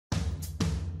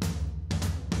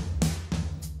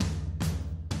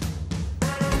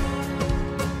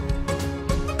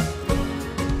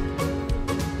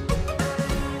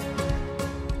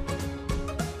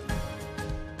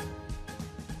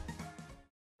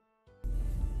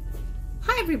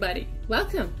everybody,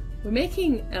 welcome. We're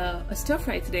making a stir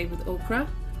fry today with okra,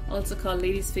 also called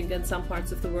lady's finger in some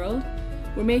parts of the world.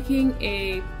 We're making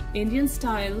a Indian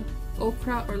style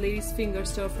okra or lady's finger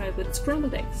stir fry with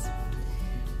scrambled eggs.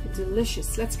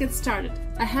 Delicious. Let's get started.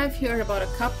 I have here about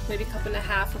a cup, maybe a cup and a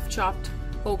half of chopped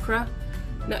okra.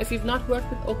 Now if you've not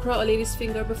worked with okra or lady's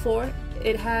finger before,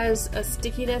 it has a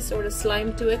stickiness or a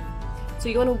slime to it. So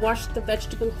you want to wash the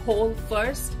vegetable whole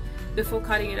first before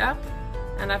cutting it up.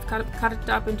 And I've cut it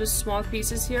up into small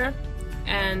pieces here,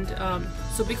 and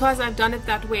so because I've done it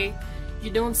that way,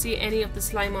 you don't see any of the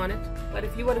slime on it. But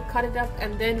if you were to cut it up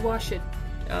and then wash it,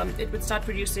 it would start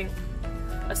producing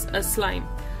a slime.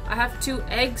 I have 2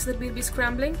 eggs that we'll be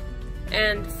scrambling,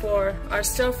 and for our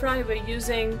stir fry we're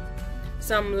using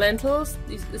some lentils.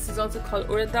 This is also called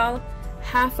urad dal,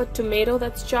 half a tomato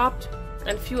that's chopped,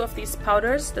 and a few of these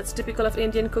powders that's typical of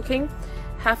Indian cooking.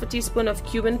 Half a teaspoon of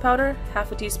cumin powder,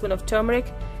 half a teaspoon of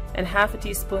turmeric, and half a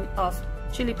teaspoon of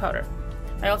chili powder.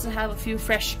 I also have a few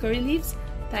fresh curry leaves,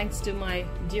 thanks to my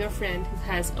dear friend who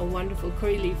has a wonderful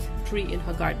curry leaf tree in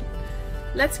her garden.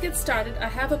 Let's get started. I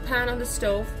have a pan on the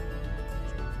stove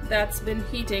that's been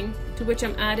heating, to which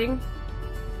I'm adding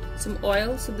some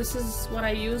oil. So this is what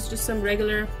I use, just some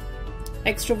regular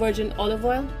extra virgin olive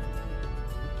oil.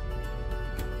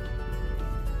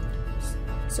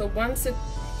 So once it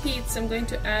heats, I'm going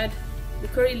to add the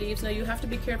curry leaves. Now you have to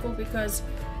be careful because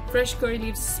fresh curry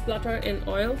leaves splutter in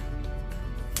oil.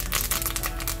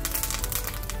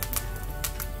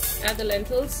 Add the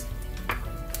lentils.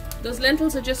 Those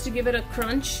lentils are just to give it a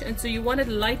crunch, and so you want it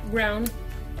light brown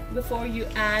before you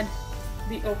add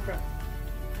the okra.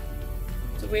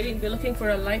 So we're looking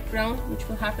for a light brown, which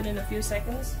will happen in a few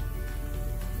seconds.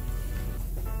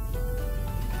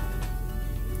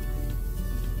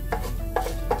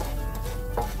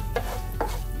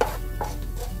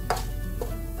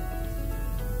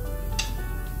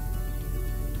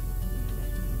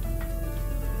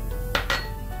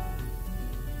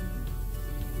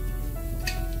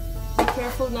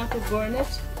 Careful not to burn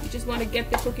it. You just want to get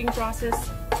the cooking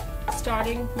process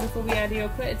starting before we add the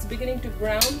okra. It's beginning to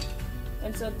brown,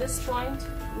 and so at this point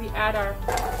we add our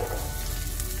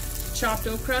chopped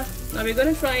okra. Now we're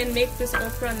going to try and make this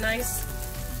okra nice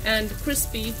and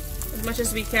crispy as much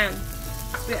as we can.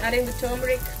 So we're adding the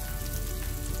turmeric,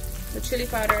 the chili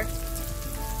powder,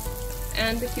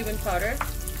 and the cumin powder.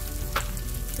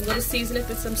 I'm going to season it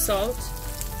with some salt.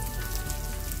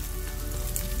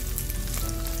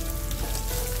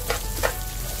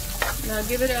 Now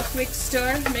give it a quick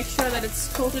stir, make sure that it's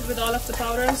coated with all of the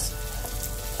powders.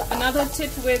 Another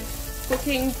tip with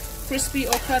cooking crispy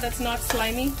okra that's not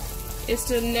slimy is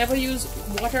to never use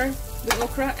water with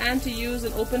okra, and to use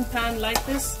an open pan like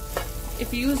this.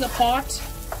 If you use a pot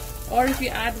or if you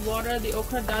add water, the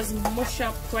okra does mush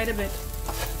up quite a bit.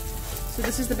 So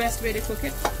this is the best way to cook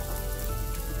it.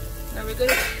 Now we're going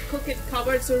to cook it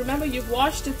covered. So remember, you've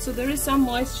washed it, so there is some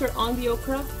moisture on the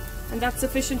okra, and that's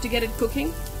sufficient to get it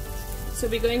cooking. So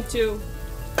we're going to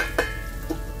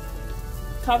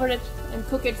cover it and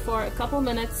cook it for a couple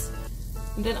minutes,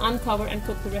 and then uncover and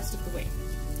cook the rest of the way.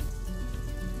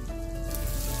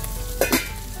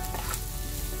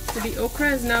 So the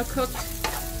okra is now cooked.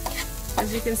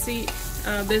 As you can see,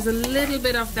 there's a little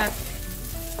bit of that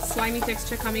slimy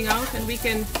texture coming out, and we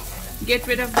can get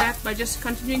rid of that by just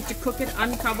continuing to cook it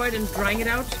uncovered and drying it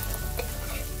out.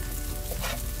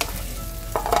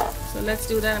 So let's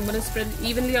do that. I'm going to spread it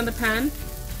evenly on the pan.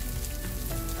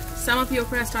 Some of the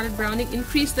okra has started browning.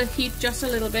 Increase the heat just a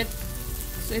little bit.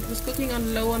 So it was cooking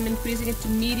on low, I'm increasing it to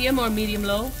medium or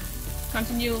medium-low.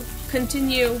 Continue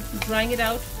drying it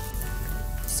out.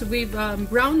 So we've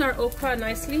browned our okra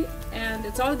nicely, and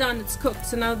it's all done, it's cooked.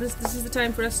 So now this is the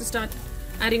time for us to start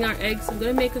adding our eggs. I'm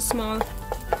going to make a small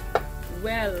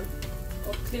well,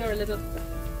 or clear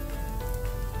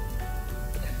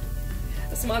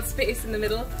a small space in the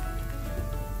middle.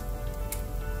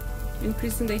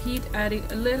 Increasing the heat, adding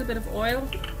a little bit of oil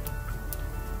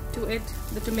to it,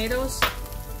 the tomatoes.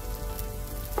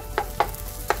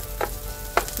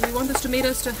 So we want those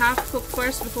tomatoes to half cook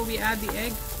first before we add the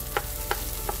egg.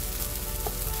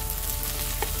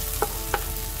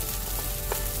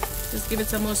 Just give it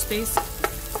some more space.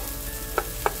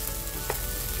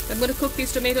 I'm going to cook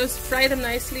these tomatoes, fry them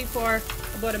nicely for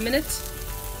about a minute,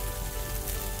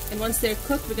 and once they're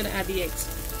cooked, we're going to add the eggs.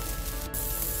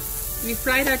 We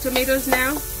fried our tomatoes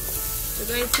now. We're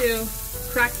going to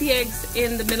crack the eggs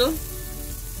in the middle.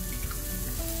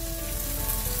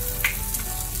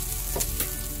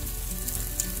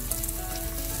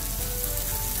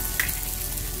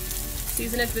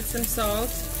 Season it with some salt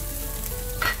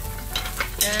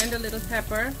and a little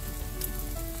pepper.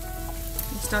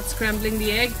 Start scrambling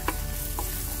the egg.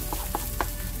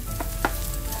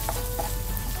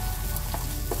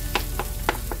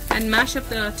 And mash up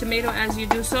the tomato as you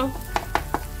do so.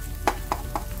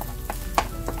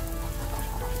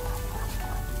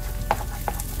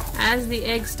 As the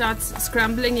egg starts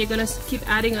scrambling, you're going to keep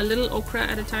adding a little okra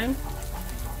at a time.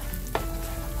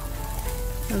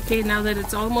 Okay, now that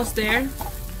it's almost there,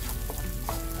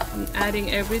 I'm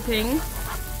adding everything.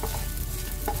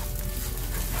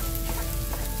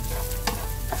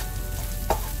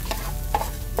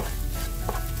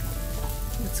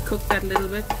 Let's cook that a little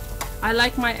bit. I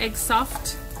like my eggs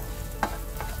soft.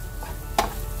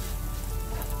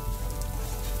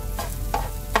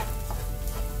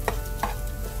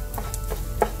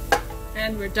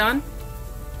 And we're done.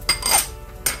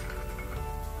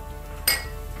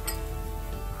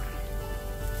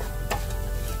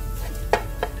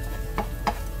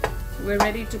 We're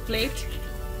ready to plate.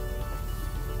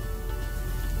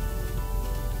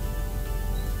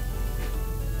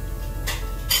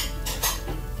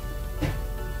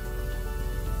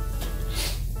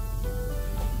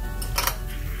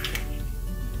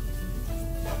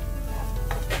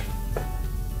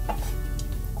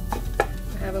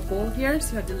 I have a bowl here.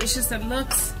 See how delicious that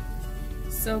looks.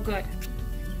 So good.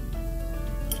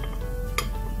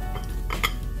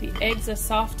 The eggs are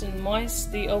soft and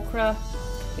moist. The okra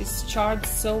is charred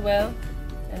so well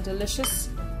and delicious,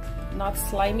 not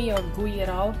slimy or gooey at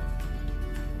all.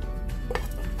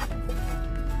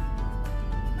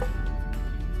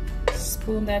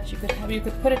 Spoon that you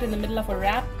could put it in the middle of a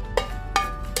wrap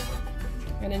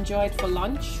and enjoy it for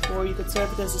lunch, or you could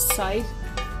serve it as a side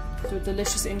to a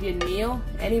delicious Indian meal,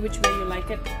 any which way you like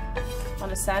it, on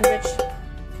a sandwich.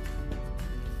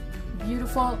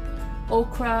 Beautiful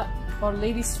okra or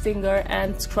lady's finger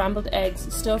and scrambled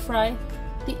eggs stir fry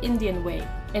the Indian way.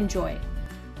 Enjoy.